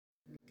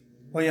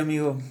Oye,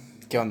 amigo,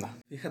 ¿Qué onda?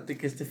 fíjate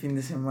que este fin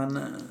de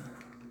semana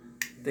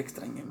te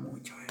extrañé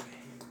mucho, bebé.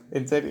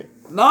 ¿En serio?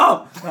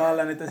 ¡No! No,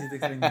 la neta sí te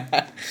extrañé.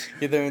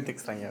 Yo también te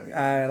extraño, amigo.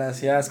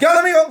 Gracias. ¿Qué onda,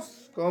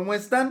 amigos? ¿Cómo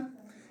están?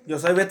 Yo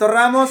soy Beto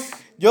Ramos.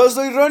 Yo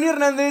soy Ronnie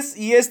Hernández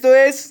y esto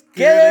es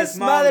 ¡Qué ¡Qué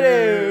desmadre!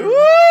 desmadre!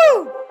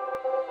 ¡Woo!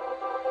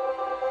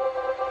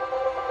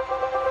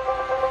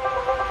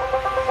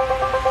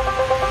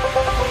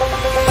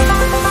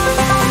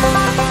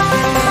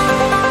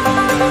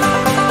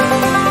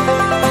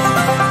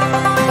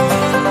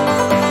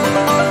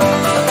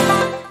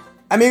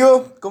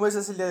 Amigo, ¿cómo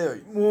estás el día de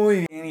hoy?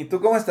 Muy bien, ¿y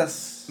tú cómo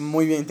estás?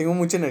 Muy bien, tengo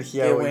mucha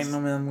energía Qué hoy. bueno,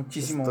 me da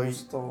muchísimo Estoy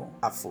gusto.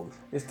 a full.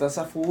 Estás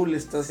a full,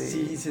 Sí.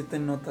 sí, se te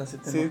nota, Sí,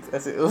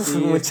 nota. Sí,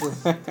 mucho.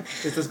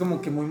 estás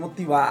como que muy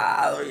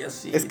motivado y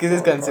así. Es que todo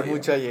el descansé rollo.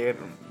 mucho ayer.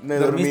 Me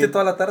 ¿Dormiste dormí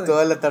toda la tarde?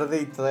 Toda la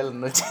tarde y toda la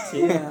noche.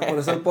 Sí, por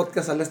eso el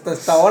podcast sale hasta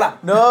esta hora.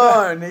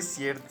 No, no es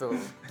cierto.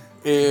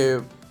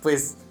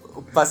 Pues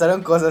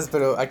pasaron cosas,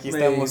 pero aquí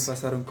estamos.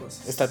 Pasaron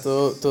cosas. Está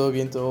todo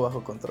bien, todo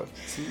bajo control.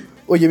 Sí.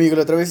 Oye, amigo,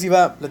 la otra vez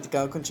iba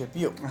platicando con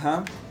Chepío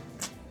Ajá.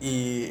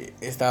 y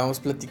estábamos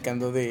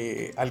platicando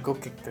de algo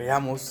que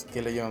creamos,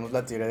 que lo llamamos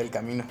la teoría del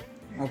camino.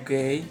 Ok.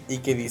 Y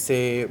que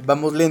dice,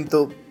 vamos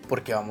lento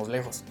porque vamos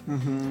lejos.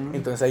 Ujú.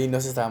 Entonces ahí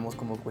nos estábamos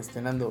como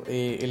cuestionando.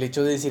 El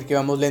hecho de decir que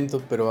vamos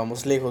lento pero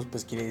vamos lejos,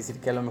 pues quiere decir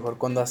que a lo mejor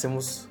cuando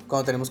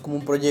tenemos como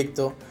un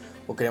proyecto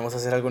o queremos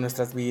hacer algo en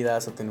nuestras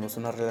vidas o tenemos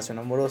una relación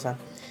amorosa,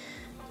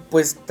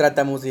 pues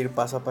tratamos de ir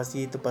paso a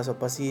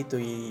pasito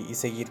y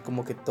seguir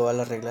como que todas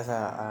las reglas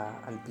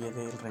al pie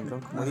del renglón,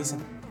 como Ajá. dicen.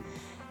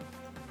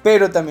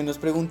 Pero también nos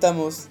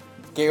preguntamos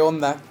qué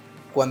onda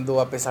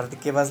cuando a pesar de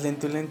que vas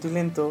lento,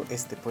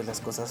 pues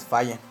las cosas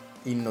fallan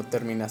y no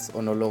terminas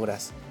o no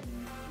logras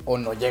o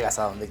no llegas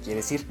a donde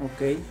quieres ir.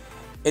 Ok.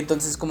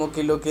 Entonces como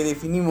que lo que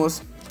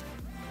definimos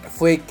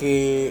fue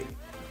que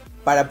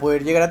para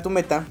poder llegar a tu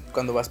meta,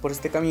 cuando vas por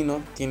este camino,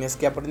 tienes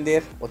que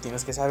aprender o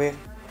tienes que saber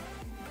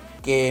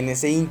que en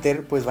ese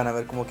inter pues van a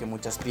haber como que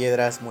muchas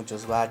piedras,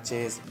 muchos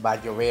baches, va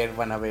a llover,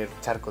 van a haber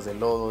charcos de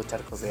lodo,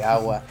 charcos de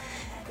agua.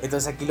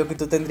 Entonces aquí lo que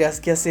tú tendrías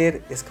que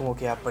hacer es como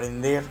que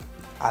aprender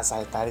a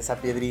saltar esa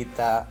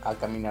piedrita, a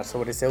caminar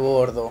sobre ese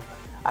bordo,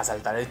 a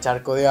saltar el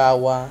charco de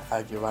agua,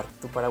 a llevar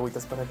tu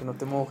paragüitas para que no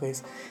te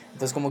mojes.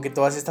 Entonces como que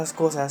todas estas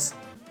cosas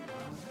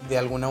de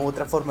alguna u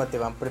otra forma te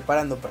van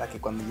preparando para que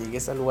cuando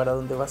llegues al lugar a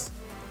donde vas,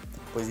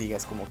 pues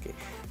digas como que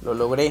lo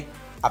logré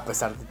a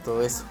pesar de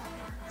todo eso.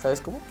 ¿Sabes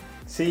cómo?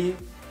 Sí.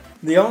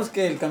 Digamos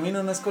que el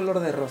camino no es color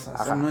de rosas.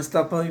 Ajá. No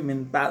está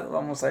pavimentado,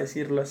 vamos a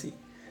decirlo así.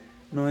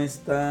 No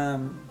está,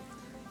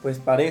 pues,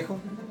 parejo.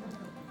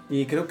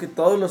 Y creo que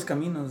todos los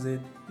caminos de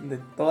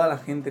toda la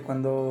gente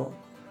cuando,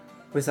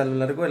 pues, a lo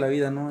largo de la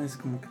vida, ¿no? Es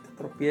como que te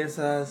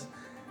tropiezas,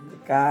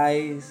 te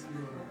caes.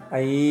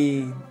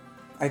 Ahí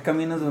hay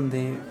caminos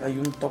donde hay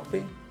un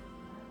tope.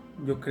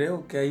 Yo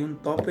creo que hay un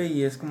tope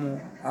y es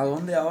como, ¿a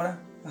dónde ahora?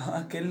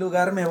 ¿A qué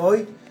lugar me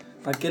voy?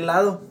 ¿A qué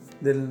lado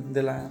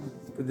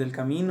del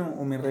camino?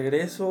 ¿O me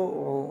regreso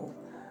o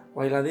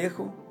ahí la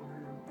dejo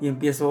y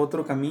empiezo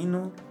otro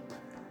camino?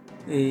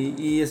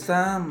 Y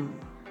está,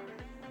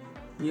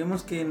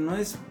 digamos que no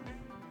es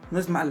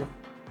malo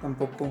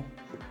tampoco,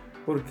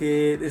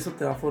 porque eso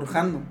te va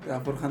forjando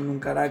un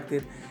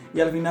carácter.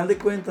 Y al final de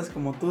cuentas,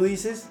 como tú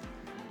dices,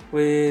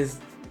 pues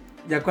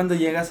ya cuando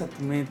llegas a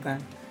tu meta,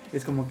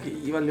 es como que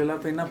y valió la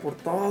pena por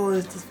todo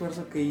este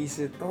esfuerzo que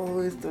hice,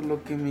 todo esto,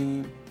 lo que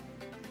me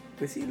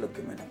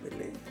la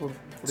peleé por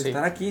Sí.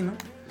 estar aquí, ¿no?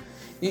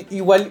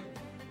 Igual,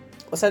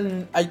 o sea,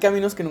 hay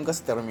caminos que nunca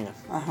se terminan.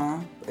 Ajá,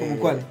 ¿como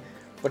cuál?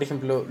 Por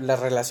ejemplo, las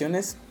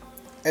relaciones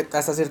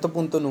hasta cierto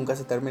punto nunca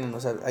se terminan. O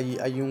sea,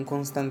 hay un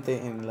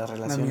constante en las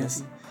relaciones.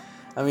 sí.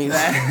 Amiga.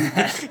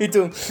 ¿Y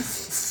tú?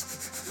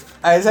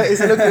 Eso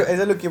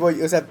es lo que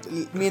voy. O sea,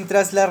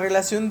 mientras la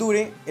relación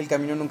dure, el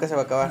camino nunca se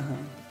va a acabar. Ajá.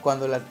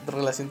 Cuando la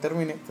relación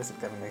termine, pues el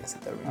camino ya se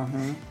termina. Ajá.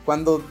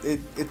 Cuando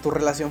tu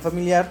relación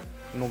familiar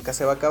nunca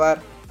se va a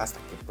acabar hasta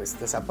que pues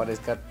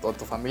desaparezca o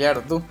tu familiar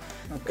o tú.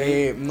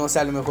 Okay. No sé,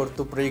 a lo mejor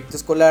tu proyecto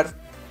escolar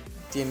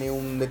tiene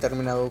un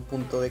determinado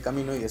punto de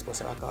camino y después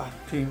se va a acabar.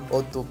 Sí.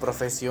 O tu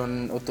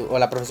profesión, o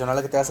la profesión a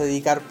la que te vas a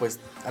dedicar, pues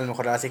a lo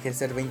mejor la vas a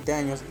ejercer 20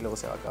 años y luego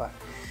se va a acabar.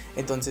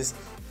 Entonces,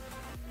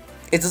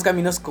 estos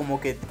caminos como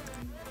que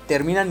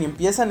terminan y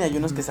empiezan, y hay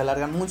unos que se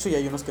alargan mucho y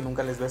hay unos que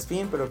nunca les ves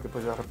fin, pero que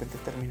pues de repente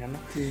terminan, ¿no?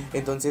 Sí.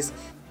 Entonces,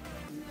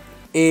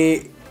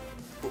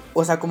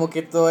 o sea, como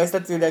que toda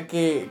esta teoría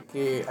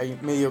que ahí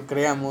medio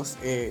creamos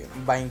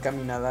va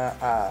encaminada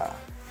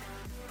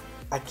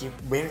a que,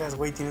 vergas,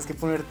 güey, tienes que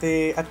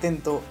ponerte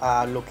atento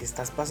a lo que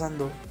estás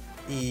pasando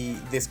y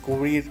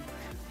descubrir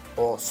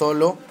o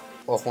solo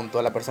o junto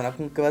a la persona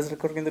con que vas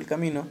recorriendo el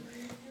camino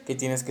que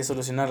tienes que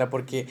solucionarla,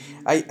 porque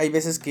hay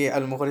veces que a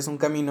lo mejor es un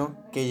camino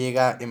que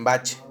llega en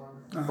bache.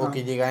 Ajá. O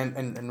que llega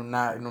en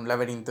un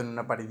laberinto, en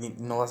una pared, y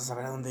no vas a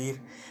saber a dónde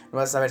ir. No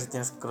vas a saber si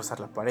tienes que cruzar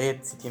la pared,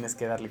 si tienes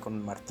que darle con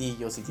un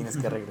martillo, si tienes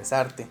que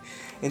regresarte.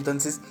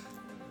 Entonces,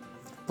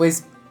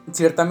 pues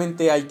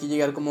ciertamente hay que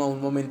llegar como a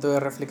un momento de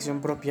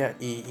reflexión propia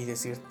y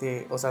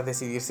decirte, o sea,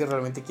 decidir si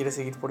realmente quieres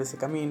seguir por ese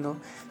camino,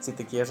 si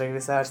te quieres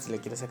regresar, si le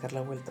quieres sacar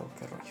la vuelta o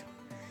qué rollo.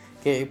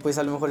 Que pues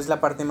a lo mejor es la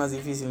parte más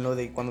difícil, ¿no?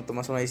 De cuando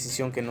tomas una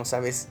decisión que no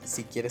sabes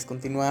si quieres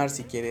continuar,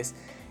 si quieres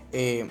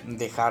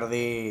dejar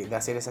de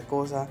hacer esa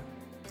cosa.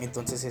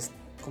 Entonces es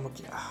como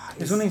que...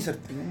 es una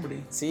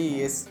incertidumbre.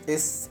 Sí,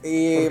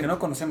 porque no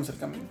conocemos el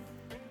camino.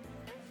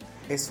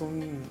 Es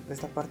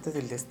la parte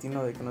del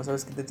destino de que no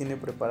sabes qué te tiene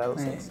preparado,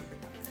 ¿sabes?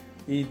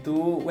 Y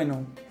tú,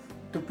 bueno,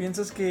 ¿tú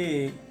piensas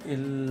que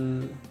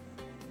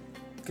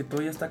que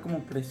todo ya está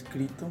como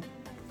prescrito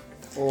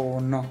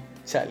o no?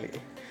 Chale.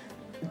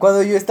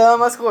 Cuando yo estaba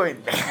más joven,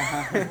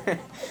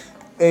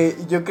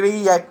 yo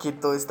creía que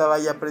todo estaba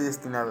ya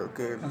predestinado,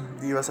 que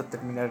ibas a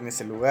terminar en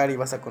ese lugar,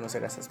 ibas a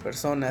conocer a esas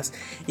personas,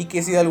 y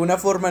que si de alguna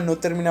forma no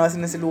terminabas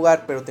en ese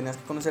lugar, pero tenías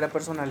que conocer a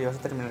persona, la ibas a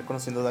terminar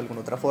conociendo de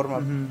alguna otra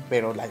forma,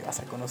 pero la ibas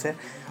a conocer,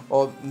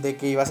 o de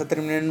que ibas a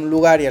terminar en un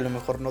lugar y a lo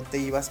mejor no te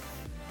ibas,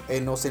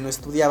 no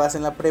estudiabas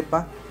en la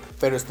prepa,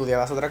 pero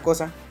estudiabas otra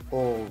cosa,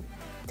 o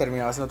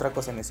terminabas en otra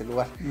cosa en ese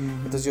lugar.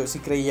 Entonces yo sí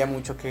creía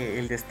mucho que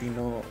el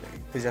destino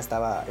pues ya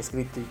estaba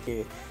escrito y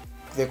que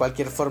de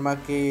cualquier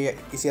forma que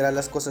hicieras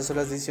las cosas o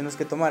las decisiones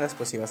que tomaras,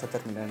 pues ibas a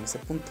terminar en ese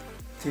punto.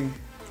 Sí.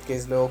 Que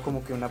es luego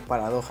como que una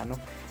paradoja, ¿no?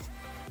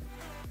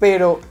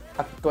 Pero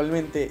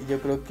actualmente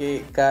yo creo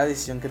que cada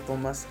decisión que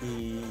tomas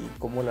y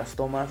cómo las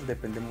tomas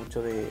depende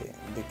mucho de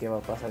qué va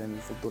a pasar en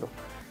el futuro.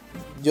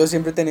 Yo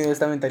siempre he tenido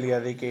esta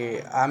mentalidad de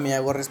que me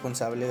hago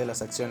responsable de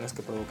las acciones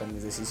que provocan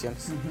mis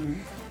decisiones.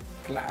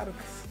 Claro que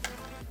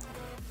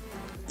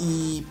sí.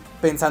 Y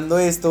pensando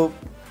esto,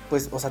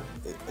 pues, o sea,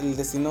 el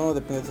destino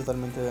depende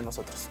totalmente de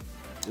nosotros.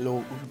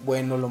 Lo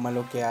bueno, lo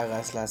malo que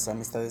hagas, las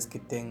amistades que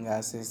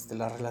tengas,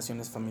 las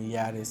relaciones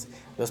familiares,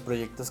 los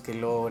proyectos que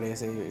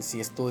logres, si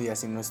estudias,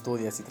 si no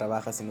estudias, si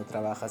trabajas, si no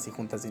trabajas, si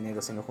juntas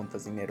dinero, si no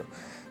juntas dinero.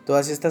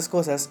 Todas estas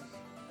cosas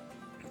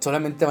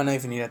solamente te van a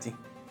definir a ti.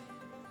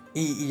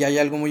 Y hay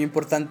algo muy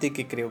importante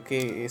que creo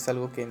que es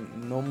algo que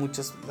no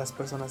muchas las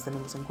personas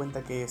tenemos en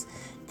cuenta, que es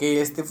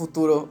que este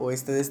futuro o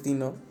este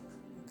destino,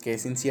 que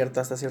es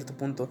incierto hasta cierto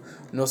punto,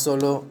 no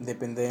solo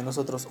depende de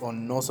nosotros o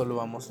no solo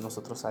vamos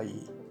nosotros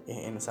ahí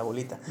en esa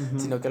bolita,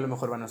 sino que a lo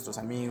mejor van nuestros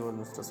amigos,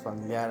 nuestros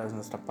familiares,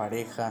 nuestra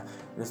pareja,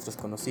 nuestros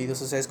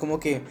conocidos, o sea, es como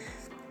que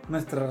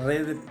nuestra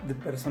red de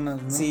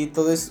personas, ¿no? Sí,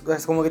 todo es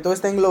como que todo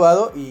está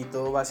englobado y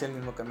todo va hacia el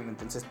mismo camino,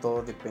 entonces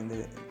todo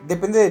depende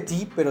de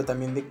ti, pero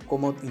también de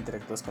cómo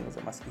interactúas con los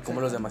demás y cómo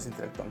los demás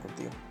interactúan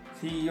contigo.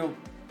 Sí, yo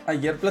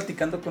ayer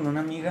platicando con una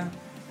amiga,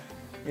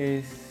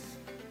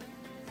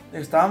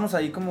 estábamos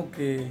ahí como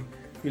que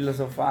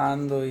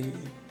filosofando y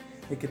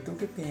de que tú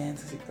qué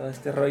piensas y todo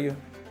este rollo.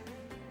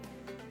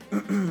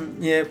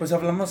 Y pues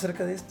hablamos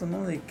acerca de esto,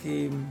 ¿no? De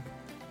que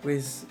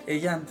pues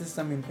ella antes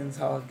también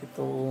pensaba que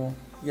todo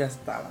ya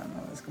estaba,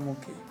 ¿no? Es como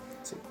que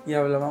sí. Y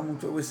hablaba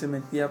mucho, pues se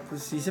metía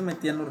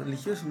en lo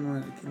religioso, ¿no?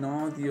 De que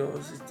no, Dios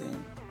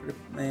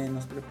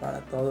nos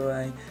prepara todo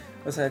ahí.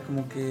 O sea,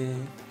 como que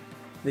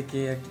de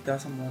que aquí te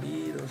vas a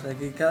morir, o sea,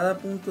 que cada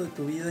punto de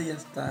tu vida ya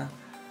está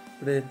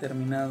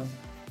predeterminado.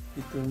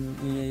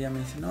 Y ella me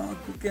dice, no,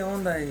 ¿tú qué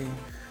onda?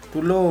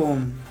 Tú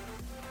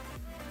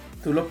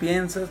lo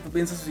piensas, tú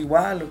piensas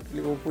igual. O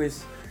digo,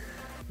 pues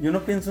yo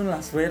no pienso en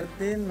la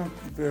suerte, no,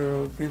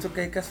 pero pienso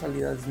que hay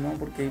casualidades, ¿no?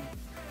 Porque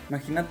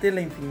imagínate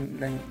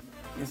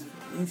es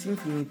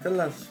infinitas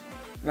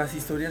las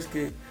historias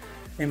que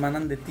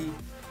emanan de ti,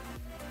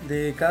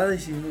 de cada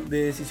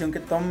decisión que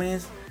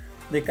tomes,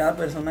 de cada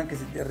persona que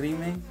se te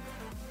arrime,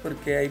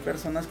 porque hay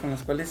personas con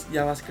las cuales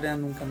ya vas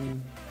creando un camino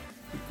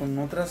y con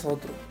otras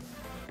otro,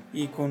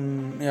 y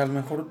a lo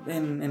mejor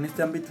en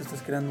este ámbito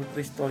estás creando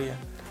otra historia.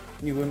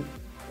 Y bueno,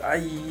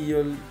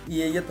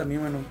 y ella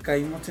también, bueno,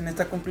 caímos en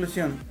esta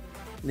conclusión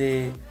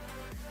de,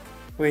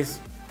 pues,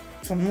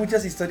 son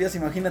muchas historias,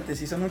 imagínate,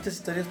 si son muchas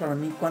historias para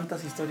mí,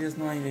 ¿cuántas historias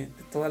no hay de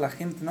toda la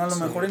gente? ¿No? A lo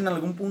mejor en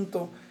algún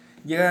punto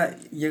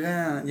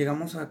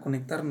llegamos a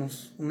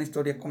conectarnos una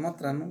historia con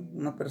otra, ¿no?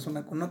 Una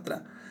persona con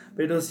otra,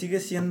 pero sigue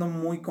siendo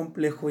muy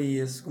complejo y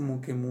es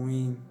como que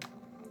muy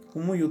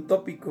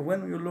utópico.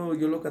 Bueno, yo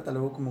lo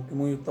catalogo como que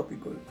muy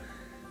utópico.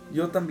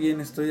 Yo también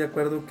estoy de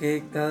acuerdo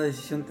que cada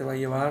decisión te va a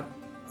llevar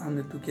a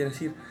donde tú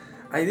quieres ir.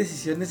 Hay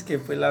decisiones que,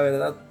 pues, la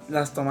verdad,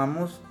 las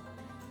tomamos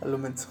a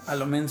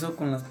lo menso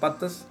con las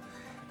patas,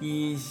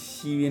 y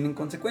si vienen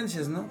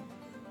consecuencias, ¿no?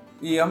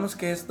 Y digamos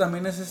que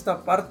también es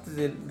esta parte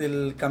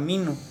del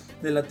camino,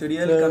 de la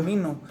teoría del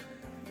camino,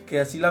 que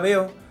así la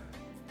veo,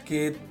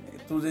 que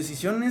tus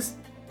decisiones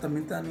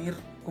también te van a ir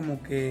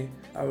como que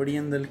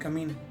abriendo el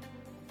camino.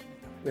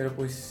 Pero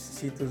pues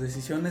si tus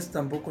decisiones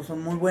tampoco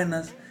son muy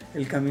buenas,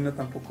 el camino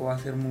tampoco va a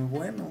ser muy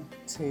bueno.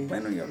 Sí.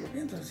 Bueno, yo lo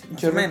pienso así,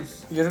 más o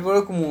menos. Yo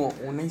recuerdo como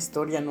una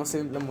historia, no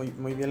sé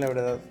muy bien la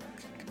verdad,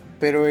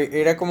 pero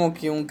era como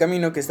que un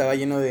camino que estaba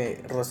lleno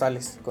de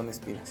rosales con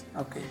espinas.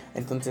 Okay.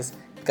 Entonces,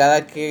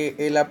 cada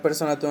que la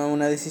persona tomaba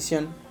una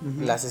decisión,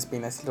 las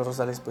espinas y los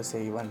rosales pues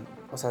se iban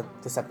o sea,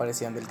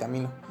 desaparecían del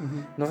camino.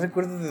 Ujú. No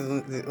recuerdo de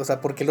dónde, o sea,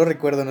 ¿por qué lo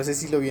recuerdo? No sé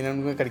si lo vi en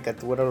alguna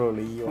caricatura o lo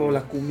leí. O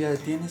la cumbia de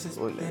tienes,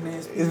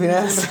 tienes. tienes.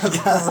 Mira,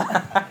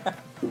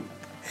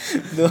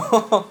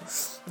 no,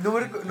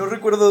 no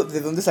recuerdo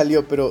de dónde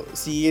salió, pero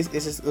sí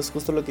es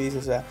justo lo que dice,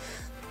 o sea,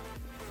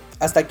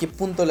 hasta qué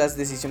punto las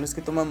decisiones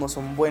que tomamos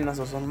son buenas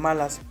o son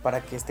malas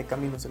para que este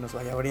camino se nos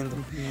vaya abriendo.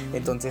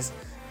 Entonces,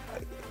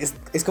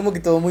 es como que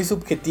todo muy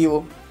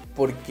subjetivo,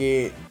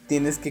 porque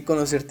tienes que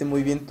conocerte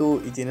muy bien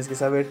tú y tienes que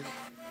saber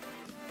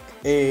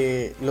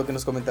lo que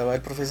nos comentaba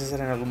el profesor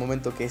en algún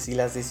momento, que si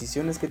las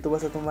decisiones que tú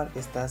vas a tomar,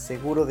 estás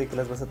seguro de que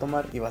las vas a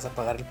tomar y vas a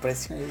pagar el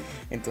precio. Sí.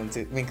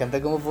 Entonces, me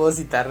encanta cómo puedo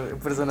citar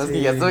personas Sí,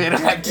 que ya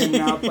estuvieron aquí.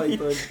 Napa y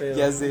todo el pedo.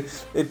 Ya sé.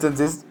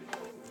 Entonces,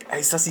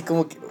 es así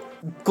como que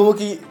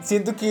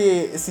siento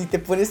que si te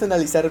pones a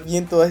analizar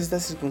bien todas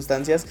estas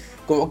circunstancias,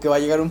 como que va a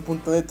llegar un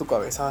punto de tu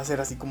cabeza, va a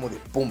ser así como de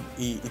pum,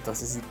 y tú vas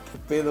a decir, ¿qué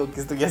pedo?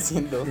 ¿Qué estoy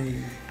haciendo?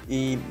 Sí.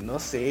 Y no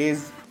sé,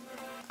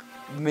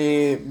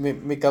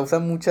 me causa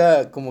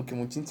mucha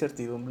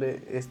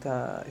incertidumbre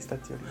esta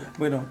teoría.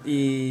 Bueno,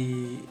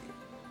 y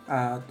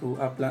a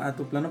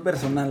tu plano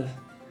personal,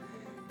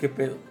 ¿qué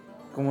pedo?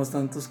 ¿Cómo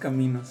están tus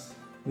caminos?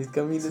 Mis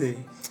caminos. Sí.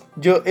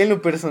 Yo, en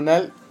lo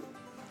personal,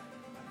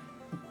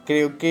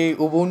 creo que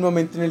hubo un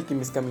momento en el que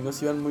mis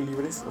caminos iban muy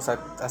libres, o sea,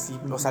 así,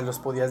 o sea, los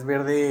podías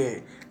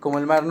ver como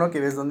el mar, ¿no? Que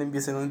ves dónde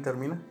empieza y dónde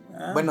termina.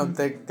 Bueno,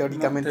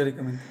 teóricamente. No,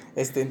 teóricamente.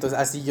 Entonces,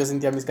 así yo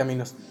sentía mis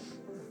caminos.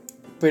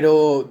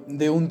 Pero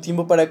de un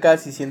tiempo para acá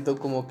sí siento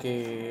como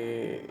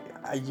que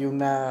hay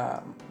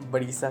una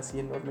brisa así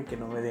enorme que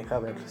no me deja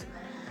verlos.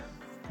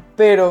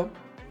 Pero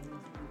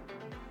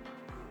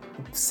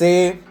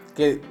sé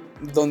que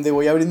donde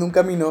voy abriendo un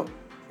camino,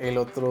 el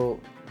otro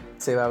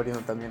se va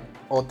abriendo también.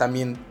 O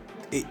también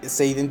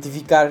sé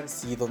identificar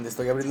si donde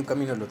estoy abriendo un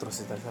camino, el otro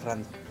se está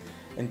cerrando.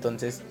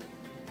 Entonces,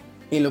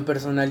 en lo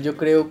personal yo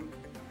creo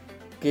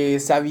que he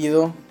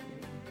sabido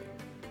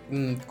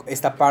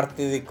esta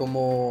parte de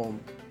cómo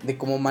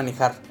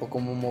manejar o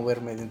cómo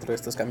moverme dentro de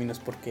estos caminos,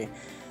 porque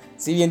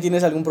si bien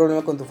tienes algún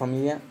problema con tu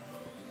familia,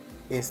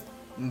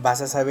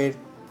 vas a saber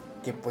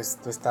que pues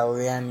tu estado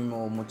de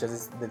ánimo,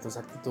 muchas de tus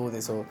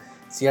actitudes o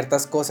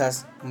ciertas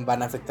cosas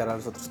van a afectar a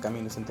los otros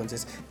caminos.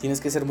 Entonces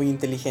tienes que ser muy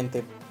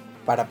inteligente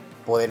para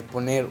poder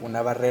poner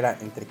una barrera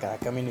entre cada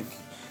camino y que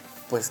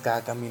pues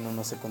cada camino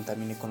no se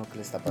contamine con lo que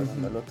le está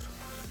pasando al otro.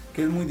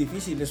 Que es muy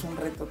difícil, es un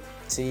reto.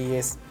 Sí,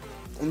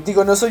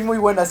 no soy muy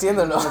bueno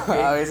haciéndolo,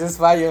 okay. A veces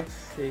fallo,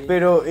 sí.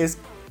 Pero es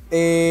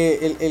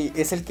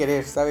el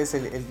querer, ¿sabes?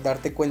 El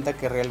darte cuenta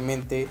que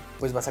realmente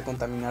pues vas a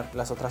contaminar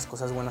las otras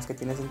cosas buenas que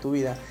tienes en tu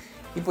vida.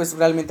 Y pues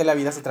realmente la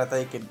vida se trata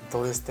de que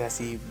todo esté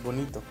así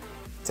bonito.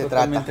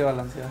 Totalmente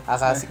balanceado.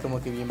 Ajá, así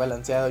como que bien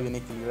balanceado, bien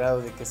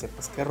equilibrado, de que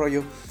sepas qué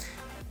rollo.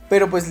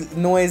 Pero pues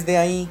no es de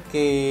ahí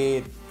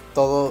que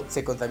todo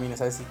se contamina,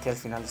 ¿sabes? Y que al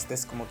final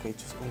estés como que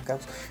hechos un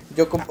caos.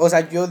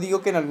 Yo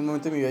digo que en algún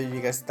momento de mi vida yo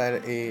llegué a estar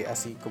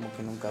así como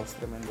que en un caos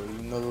tremendo.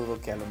 Y no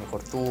dudo que a lo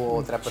mejor tú o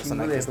otra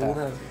persona que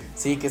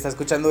está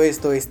escuchando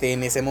esto esté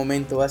en ese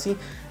momento así.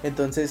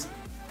 Entonces,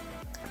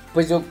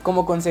 pues yo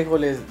como consejo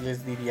les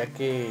diría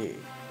que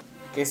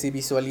se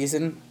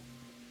visualicen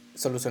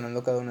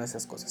solucionando cada una de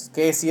esas cosas.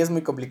 Que sí es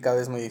muy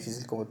complicado, es muy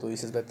difícil, como tú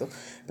dices, Beto.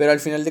 Pero al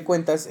final de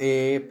cuentas,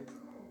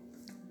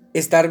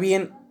 estar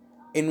bien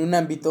en un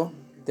ámbito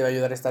te va a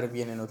ayudar a estar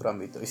bien en otro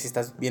ámbito. Y si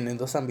estás bien en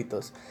 2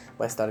 ámbitos,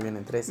 vas a estar bien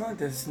en 3. No,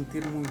 te vas a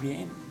sentir muy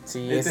bien.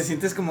 Sí, te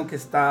sientes como que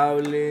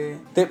estable.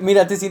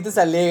 Te sientes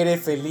alegre,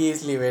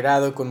 feliz,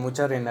 liberado, con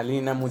mucha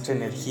adrenalina, mucha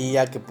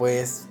energía, que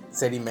puedes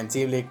ser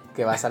invencible,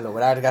 que vas a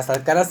lograr.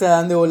 Hasta caras te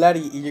dan de volar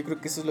y yo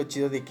creo que eso es lo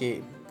chido de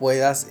que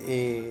puedas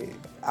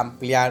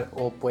ampliar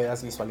o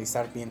puedas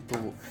visualizar bien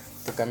tu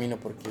camino,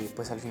 porque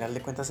pues al final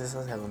de cuentas es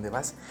hacia donde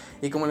vas.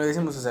 Y como lo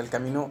decimos, o sea, el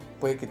camino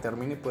puede que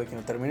termine, puede que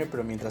no termine,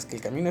 pero mientras que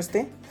el camino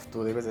esté,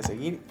 tú debes de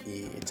seguir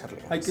y echarle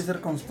ganas. Hay que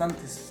ser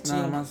constantes,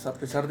 nada más, a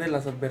pesar de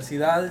las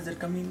adversidades del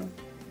camino,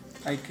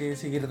 hay que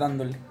seguir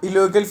dándole. Y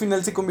luego que al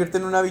final se convierte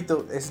en un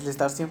hábito, es el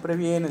estar siempre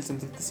bien, el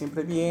sentirte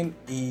siempre bien,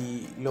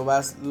 y lo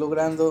vas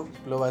logrando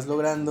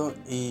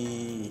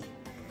y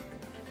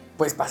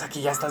pues pasa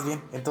que ya estás bien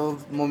en todo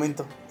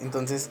momento.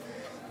 Entonces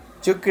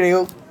yo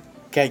creo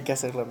que hay que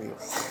hacerlo,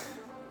 amigos.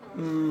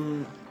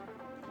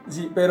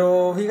 Sí,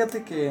 pero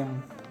fíjate que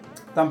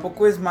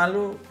tampoco es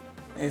malo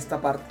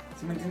esta parte,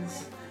 ¿sí me entiendes?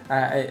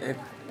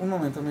 Un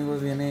momento,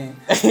 amigos, viene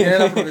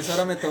la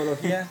profesora de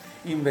metodología,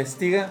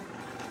 investiga.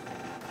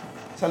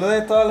 Saluda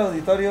a todo el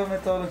auditorio,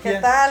 metodología. ¿Qué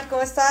tal?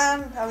 ¿Cómo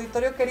están,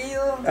 auditorio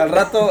querido? Al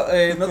rato,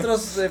 en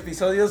otros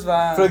episodios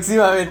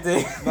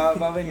próximamente va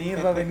a venir.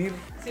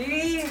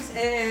 Sí,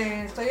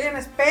 estoy en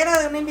espera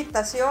de una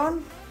invitación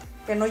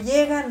que no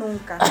llega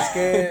nunca. Es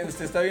que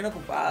usted está bien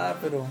ocupada,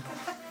 pero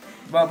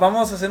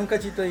vamos a hacer un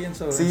cachito ahí en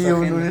su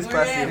un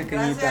espacio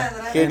pequeñita.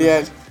 Gracias.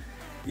 Genial.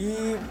 Y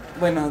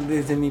bueno,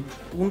 desde mi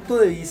punto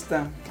de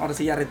vista, ahora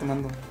sí ya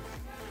retomando,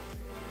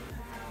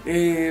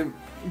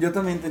 yo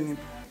también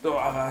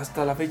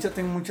hasta la fecha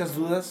tengo muchas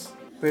dudas,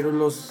 pero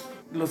los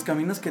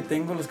caminos que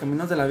tengo, los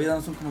caminos de la vida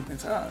no son como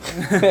pensaba.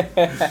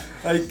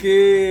 Hay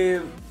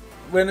que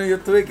bueno, yo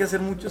tuve que hacer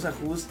muchos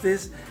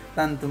ajustes,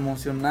 tanto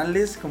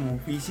emocionales como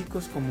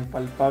físicos, como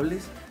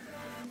palpables.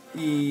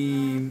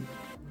 Y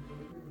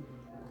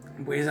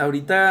pues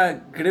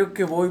ahorita creo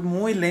que voy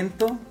muy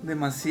lento,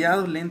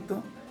 demasiado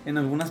lento en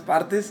algunas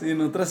partes,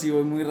 en otras sí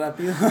voy muy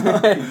rápido,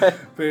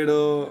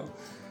 pero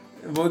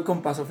voy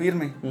con paso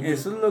firme. Uh-huh.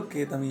 Eso es lo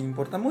que también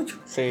importa mucho,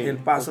 Sí, el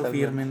paso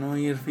totalmente. firme, no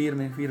ir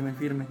firme.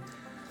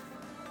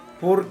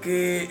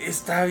 Porque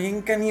está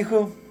bien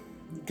canijo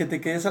que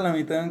te quedes a la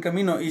mitad de un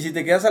camino. Y si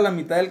te quedas a la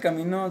mitad del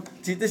camino,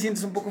 sí te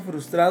sientes un poco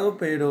frustrado,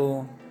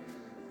 pero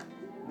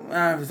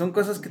son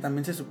cosas que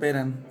también se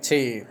superan.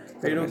 Sí.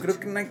 Pero totalmente.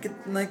 creo que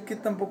no hay que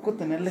tampoco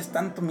tenerles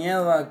tanto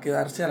miedo a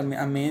quedarse a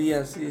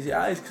medias y decir,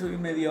 es que soy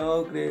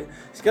mediocre.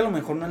 Es que a lo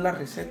mejor no es la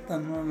receta,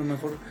 ¿no? A lo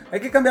mejor hay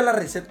que cambiar la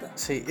receta.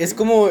 Sí, es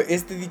como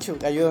este dicho,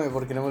 ayúdame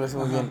porque no me lo sé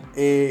muy Ajá.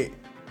 bien.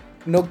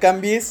 No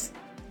cambies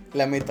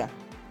la meta,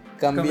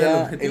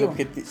 cambia el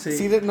objetivo.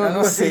 Sí, no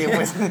algo sé, así.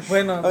 pues.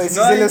 Bueno, A ver, si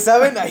no se hay- lo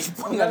saben, ahí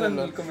pónganlo en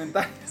pónganlo. el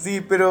comentario. Sí,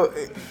 pero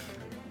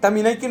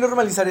también hay que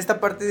normalizar esta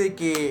parte de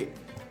que,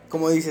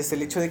 como dices,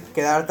 el hecho de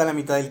quedarte a la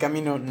mitad del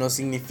camino no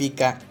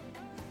significa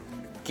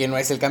que no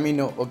es el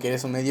camino o que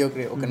eres un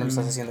mediocre o que no lo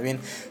estás haciendo bien,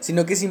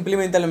 sino que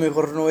simplemente a lo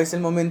mejor no es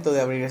el momento de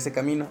abrir ese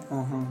camino,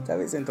 Ajá.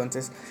 ¿sabes?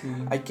 Entonces Sí.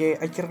 hay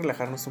que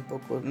relajarnos un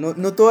poco.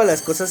 No todas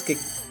las cosas que...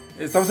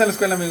 Estamos en la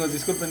escuela, amigos,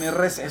 disculpen, es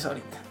receso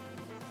ahorita.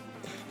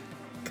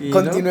 ¿Y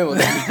Continuemos.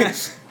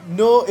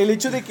 No, el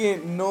hecho de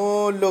que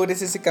no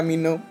logres ese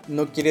camino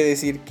no quiere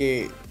decir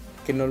que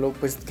no lo,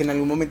 pues, que en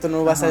algún momento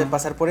no vas Ajá. a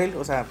pasar por él.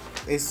 O sea,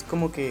 es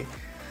como que...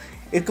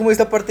 Es como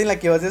esta parte en la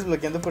que vas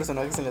desbloqueando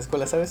personajes en la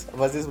escuela, ¿sabes?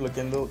 Vas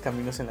desbloqueando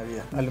caminos en la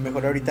vida. A lo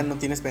mejor ahorita no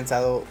tienes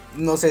pensado,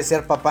 no sé,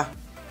 ser papá.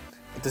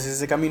 Entonces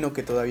ese camino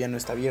que todavía no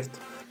está abierto.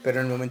 Pero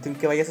en el momento en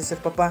que vayas a ser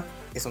papá,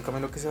 es un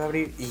camino que se va a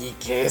abrir y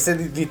que ese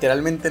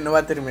literalmente no va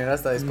a terminar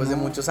hasta después de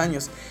No. muchos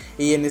años.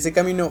 Y en ese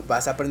camino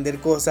vas a aprender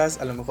cosas,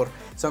 a lo mejor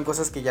son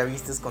cosas que ya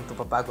vistes con tu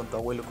papá, con tu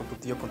abuelo, con tu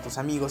tío, con tus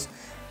amigos.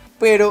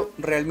 Pero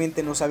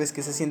realmente no sabes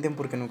qué se sienten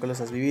porque nunca los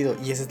has vivido.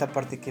 Y es esta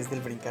parte que es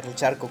del brincar el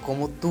charco.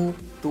 Cómo tú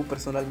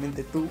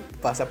personalmente, tú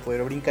vas a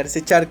poder brincar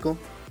ese charco.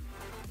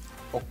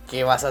 ¿O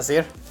qué vas a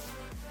hacer?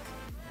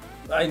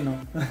 Ay, no.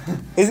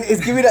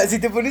 Es que mira, si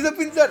te pones a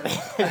pensar,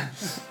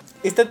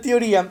 esta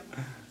teoría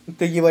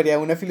te llevaría a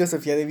una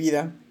filosofía de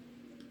vida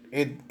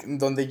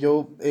donde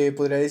yo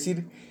podría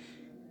decir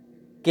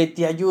que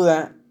te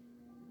ayuda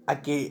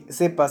a que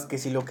sepas que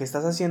si lo que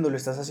estás haciendo lo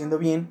estás haciendo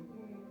bien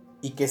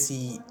y que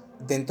si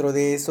dentro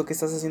de eso que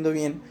estás haciendo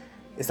bien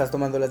estás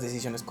tomando las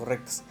decisiones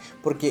correctas.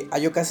 Porque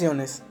hay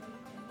ocasiones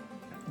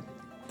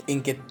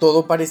en que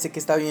todo parece que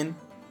está bien,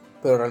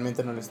 pero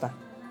realmente no lo está.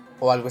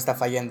 O algo está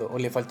fallando, o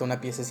le falta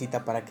una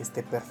piececita para que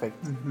esté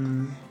perfecto.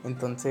 Ujú.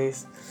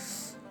 Entonces,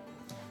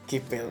 ¿qué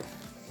pedo?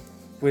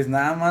 Pues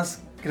nada más,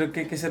 creo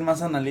que hay que ser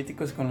más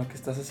analíticos con lo que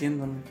estás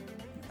haciendo, ¿no?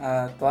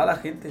 A toda la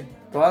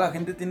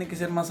gente tiene que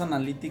ser más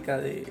analítica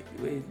de,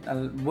 güey,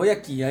 voy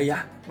aquí,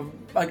 allá.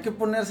 Hay que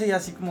ponerse ya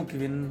así como que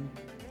bien...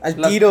 Al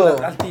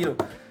tiro. Al tiro.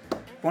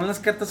 Pon las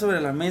cartas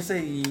sobre la mesa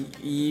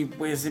y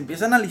pues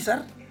empieza a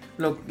analizar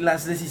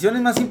las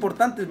decisiones más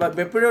importantes.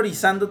 Ve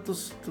priorizando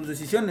tus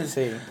decisiones.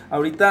 Sí.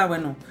 Ahorita,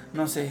 bueno,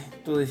 no sé,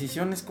 tu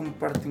decisión es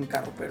comprarte un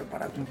carro, pero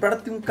para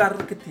comprarte un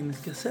carro, ¿qué tienes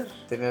que hacer?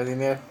 Tener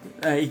dinero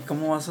 ¿Y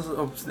cómo vas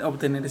a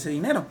obtener ese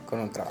dinero? con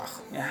un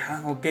trabajo.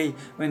 Ajá, ok,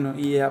 bueno,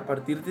 y a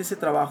partir de ese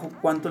trabajo,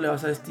 ¿cuánto le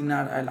vas a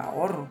destinar al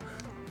ahorro?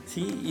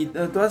 Sí, y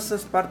todas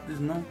esas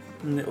partes, ¿no?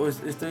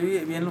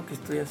 Estoy bien lo que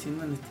estoy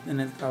haciendo en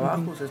el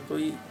trabajo, Uh-huh. o sea,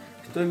 estoy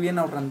bien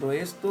ahorrando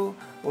esto,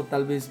 o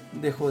tal vez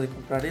dejo de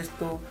comprar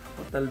esto,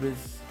 o tal vez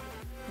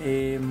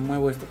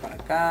muevo esto para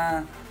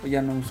acá, o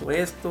ya no uso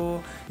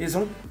esto.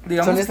 Digamos,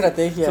 Son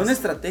estrategias. Son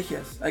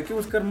estrategias, hay que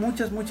buscar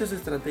muchas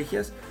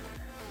estrategias,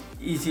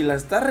 y si la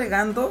estás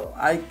regando,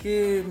 hay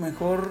que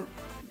mejor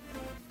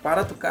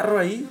para tu carro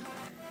ahí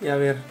y a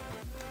ver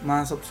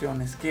más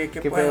opciones. ¿Qué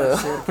puedo pedo?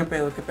 hacer? ¿Qué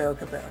pedo?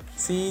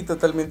 Sí,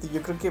 totalmente.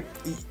 Yo creo que...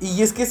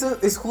 Y es que eso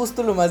es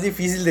justo lo más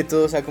difícil de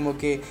todo. O sea, como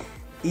que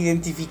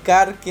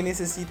identificar qué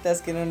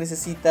necesitas, qué no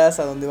necesitas,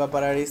 a dónde va a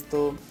parar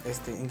esto,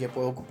 en qué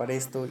puedo ocupar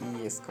esto.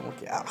 Y es como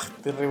que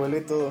te revuelve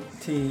todo.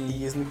 Sí.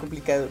 Y es muy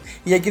complicado.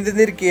 Y hay que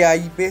entender que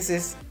hay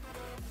veces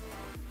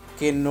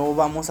que no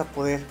vamos a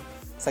poder.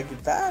 O sea, que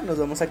nos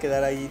vamos a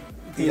quedar ahí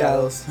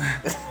tirados.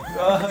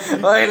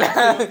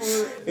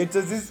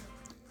 Entonces...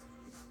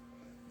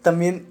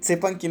 También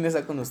sepan quién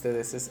está con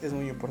ustedes, es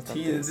muy importante.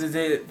 Sí,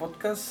 desde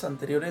podcasts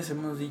anteriores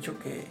hemos dicho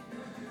que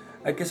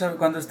hay que saber,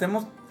 cuando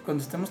estemos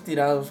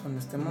tirados,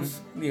 cuando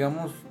estemos,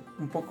 digamos,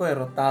 un poco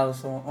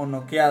derrotados o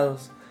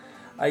noqueados,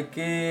 hay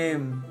que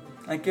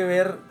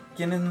ver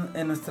quién es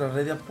en nuestra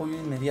red de apoyo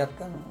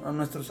inmediata, ¿no? A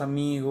nuestros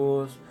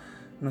amigos,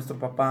 nuestro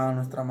papá,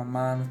 nuestra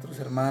mamá, nuestros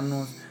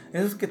hermanos,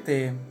 esos que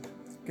te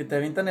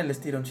avientan el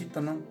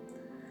estironcito, ¿no?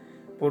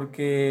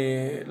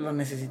 Porque lo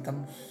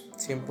necesitamos.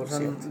 100%. O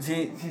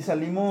sea,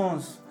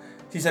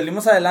 si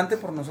salimos adelante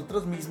por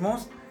nosotros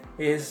mismos,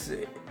 es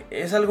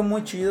algo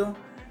muy chido,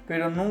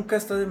 pero nunca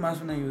está de más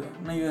una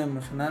ayuda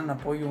emocional, un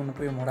apoyo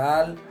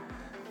moral,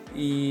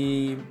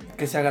 y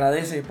que se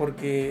agradece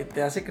porque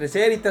te hace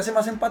crecer y te hace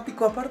más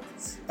empático aparte.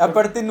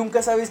 Aparte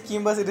nunca sabes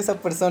quién va a ser esa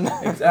persona.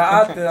 Te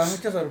da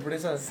muchas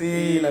sorpresas.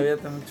 Sí, la vida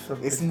te da muchas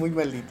sorpresas. Es muy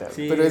maldita,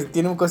 Sí. pero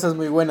tiene cosas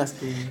muy buenas.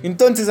 Sí.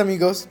 Entonces,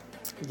 amigos,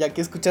 ya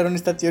que escucharon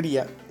esta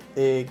teoría,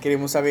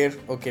 queremos saber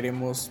o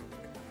queremos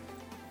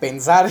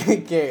pensar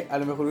que a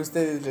lo mejor a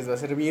ustedes les va a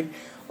servir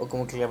o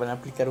como que la van a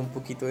aplicar un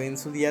poquito en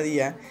su día a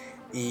día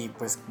y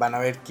pues van a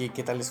ver qué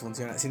tal les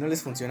funciona. Si no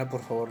les funciona,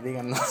 por favor,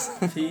 díganos.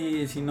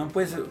 Sí, si no,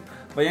 pues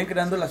vayan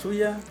creando la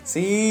suya.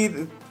 Sí,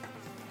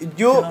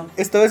 yo No.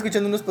 estaba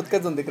escuchando unos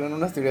podcasts donde crean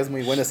unas teorías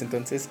muy buenas,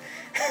 entonces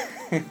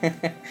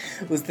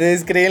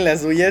ustedes creen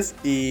las suyas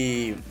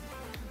y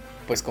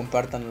pues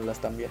compártanlas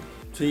también.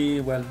 Sí,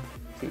 igual.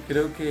 Sí.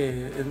 Creo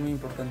que es muy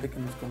importante que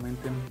nos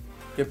comenten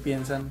qué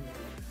piensan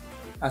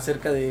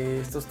acerca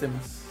de estos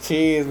temas.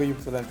 Sí, es muy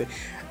importante.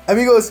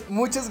 Amigos,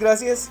 muchas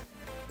gracias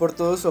por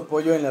todo su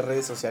apoyo en las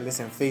redes sociales,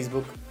 en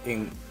Facebook,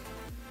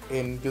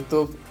 en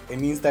YouTube,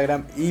 en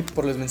Instagram y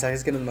por los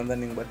mensajes que nos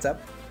mandan en WhatsApp.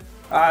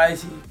 Ay,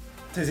 sí.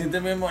 Se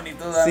sienten bien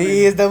bonitos. Dani.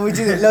 Sí, está muy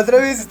chido. La otra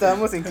vez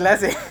estábamos en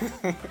clase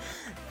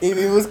y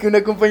vimos que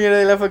una compañera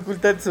de la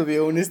facultad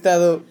subió un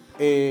estado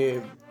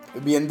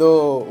viendo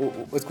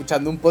o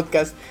escuchando un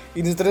podcast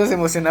y nosotros nos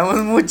emocionamos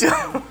mucho.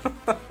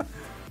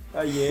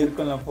 Ayer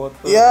con la foto.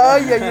 Y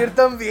ayer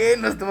también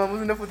nos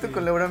tomamos una foto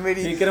con Laura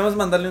Mary. Sí, queremos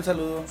mandarle un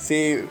saludo.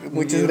 Sí,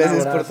 muchas Y un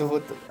gracias por abrazo. tu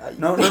foto. Ay.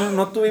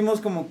 No tuvimos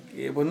como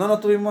que, pues no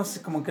tuvimos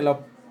como que la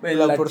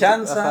oportunidad,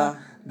 chance ajá.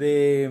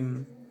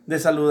 de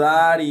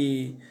saludar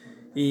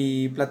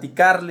y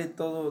platicarle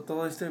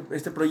todo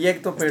este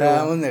proyecto, pero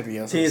Estábamos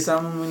nerviosos. sí,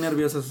 estábamos muy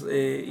nerviosos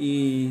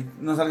y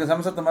nos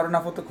alcanzamos a tomar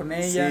una foto con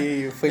ella.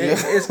 Sí, fue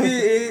Es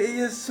que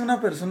ella es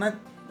una persona,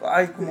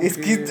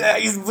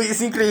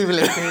 es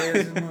increíble. sí,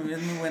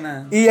 es muy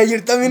buena. Y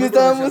ayer también Muy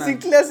estábamos en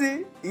profesional.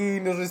 clase y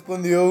nos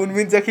respondió un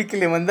mensaje que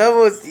le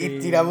mandamos Sí. y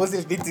tiramos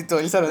el tweet y todo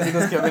el salón se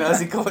nos quedó mirando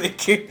así como de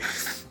que...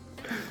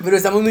 Pero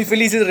estamos muy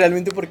felices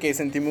realmente porque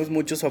sentimos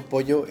mucho su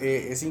apoyo,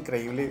 es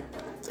increíble.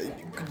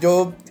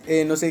 Yo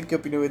no sé qué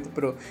opina Beto,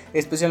 pero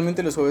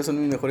especialmente los jueves son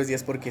mis mejores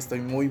días porque estoy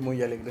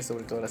muy alegre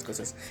sobre todas las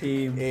cosas.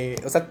 Sí.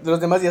 O sea, los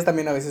demás días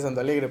también a veces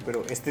ando alegre,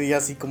 pero este día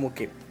así como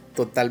que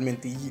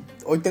totalmente. Y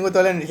hoy tengo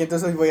toda la energía,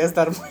 entonces hoy voy a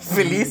estar muy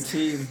feliz.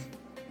 Sí.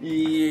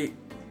 Y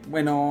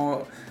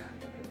bueno,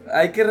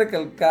 hay que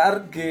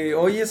recalcar que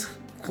hoy es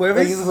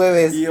jueves. Hoy es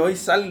jueves. Y hoy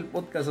sale el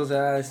podcast, o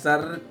sea,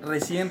 estar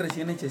recién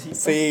hechecito.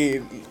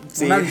 Sí.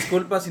 Una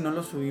disculpa si no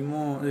lo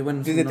subimos,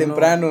 bueno, Desde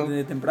temprano.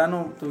 Desde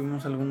temprano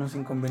tuvimos algunos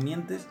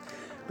inconvenientes,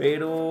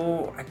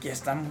 pero aquí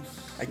estamos.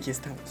 Aquí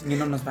estamos. Y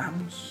no nos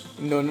vamos.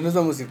 No nos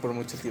vamos a ir por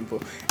mucho tiempo.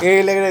 Le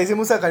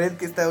agradecemos a Jared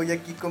que está hoy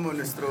aquí como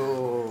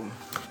nuestro...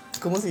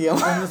 ¿Cómo se llama?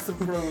 Como nuestro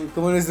productor.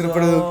 Como nuestro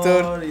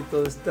productor. Y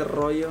todo este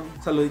rollo.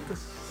 Saluditos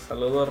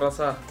Saludos,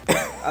 raza.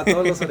 a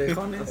todos los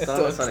orejones. A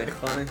todos los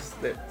orejones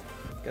de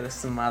que de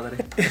su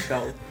madre.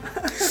 Chao.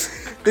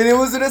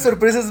 Tenemos unas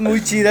sorpresas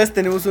muy chidas,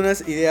 tenemos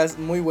unas ideas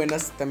muy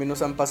buenas, también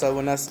nos han pasado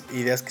unas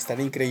ideas que están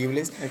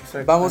increíbles.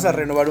 Exacto. Vamos a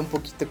renovar un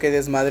poquito que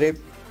desmadre,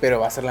 pero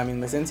va a ser la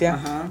misma esencia.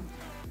 Ajá.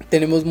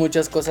 Tenemos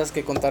muchas cosas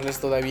que contarles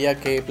todavía,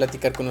 que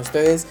platicar con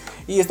ustedes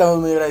y estamos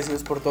muy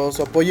agradecidos por todo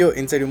su apoyo.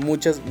 En serio,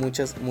 muchas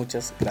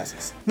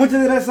gracias.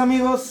 Muchas gracias,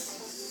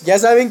 amigos. Ya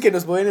saben que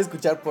nos pueden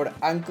escuchar por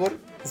Anchor,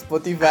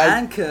 Spotify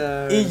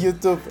Anchor. y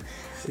YouTube.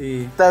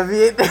 Sí.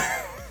 También,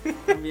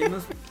 También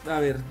nos. A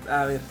ver.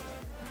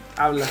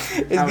 Habla.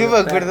 es que me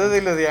acuerdo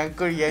de lo de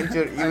Anchor y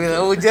Anchor y me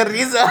da mucha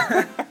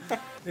risa.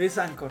 Es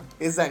Anchor.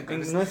 Es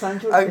Anchor. No es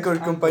Anchor. Anchor,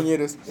 es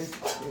compañeros. Es-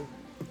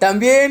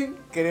 También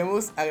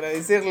queremos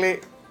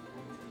agradecerle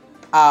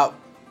a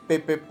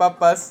Pepe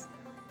Papas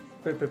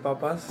Pepe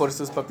Papas. por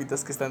sus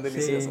papitas que están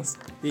deliciosas.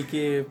 Sí, y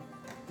que.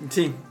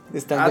 Sí.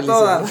 Están A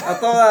deliciosas.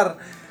 todo dar.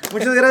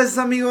 Muchas gracias,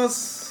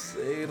 amigos.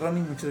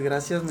 Ronnie, muchas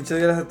gracias. Muchas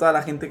gracias a toda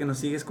la gente que nos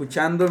sigue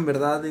escuchando. En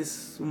verdad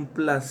es un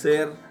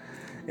placer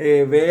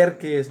ver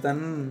que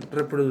están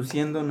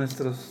reproduciendo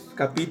nuestros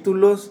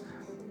capítulos.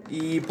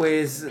 Y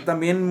pues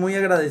también muy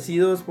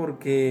agradecidos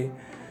porque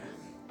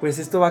pues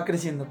esto va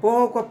creciendo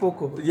poco a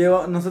poco.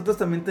 Nosotros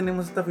también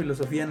tenemos esta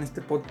filosofía en este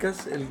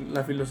podcast,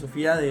 la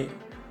filosofía de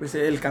pues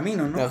el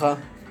camino, ¿no? Ajá.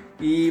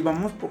 Y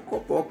vamos poco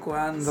a poco,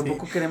 Sí.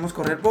 tampoco queremos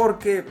correr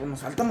porque pues, nos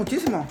falta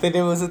muchísimo.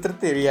 Tenemos otra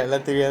teoría,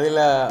 la teoría de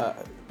la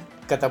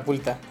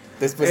catapulta.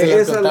 Después se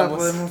las Esa la contamos.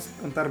 podemos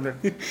contar, ver.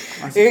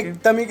 Así que,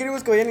 También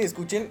queremos que vayan y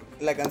escuchen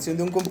la canción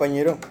de un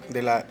compañero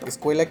de la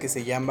escuela que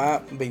se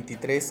llama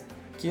 23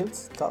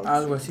 Kills.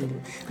 algo así.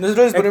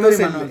 Nosotros les Héctor ponemos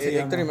y Manuel se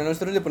Héctor llama. y Manuel,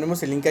 nosotros le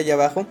ponemos el link allá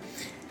abajo.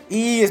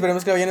 Y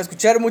esperemos que lo vayan a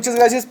escuchar. Muchas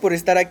gracias por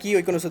estar aquí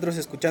hoy con nosotros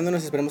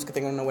escuchándonos. Esperemos que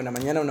tengan una buena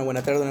mañana, una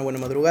buena tarde, una buena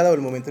madrugada o el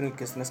momento en el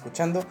que estén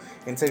escuchando.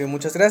 En serio,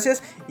 muchas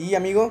gracias. Y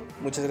amigo,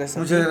 muchas gracias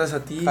Muchas gracias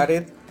a ti.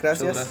 Jared,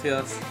 gracias. Muchas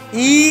gracias.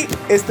 Y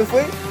esto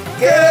fue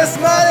 ¡Qué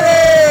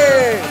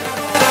desmadre!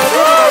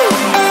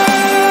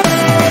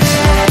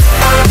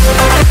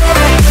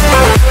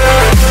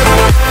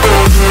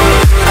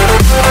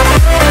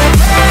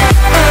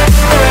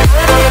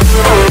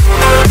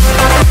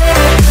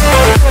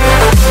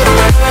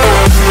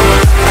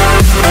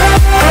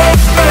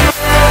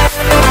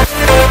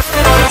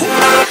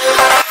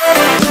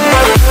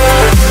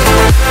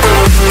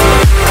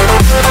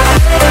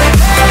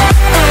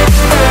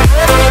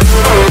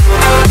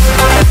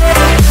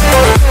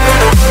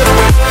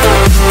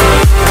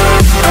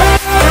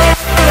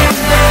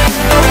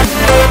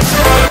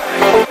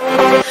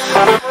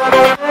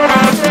 Bye.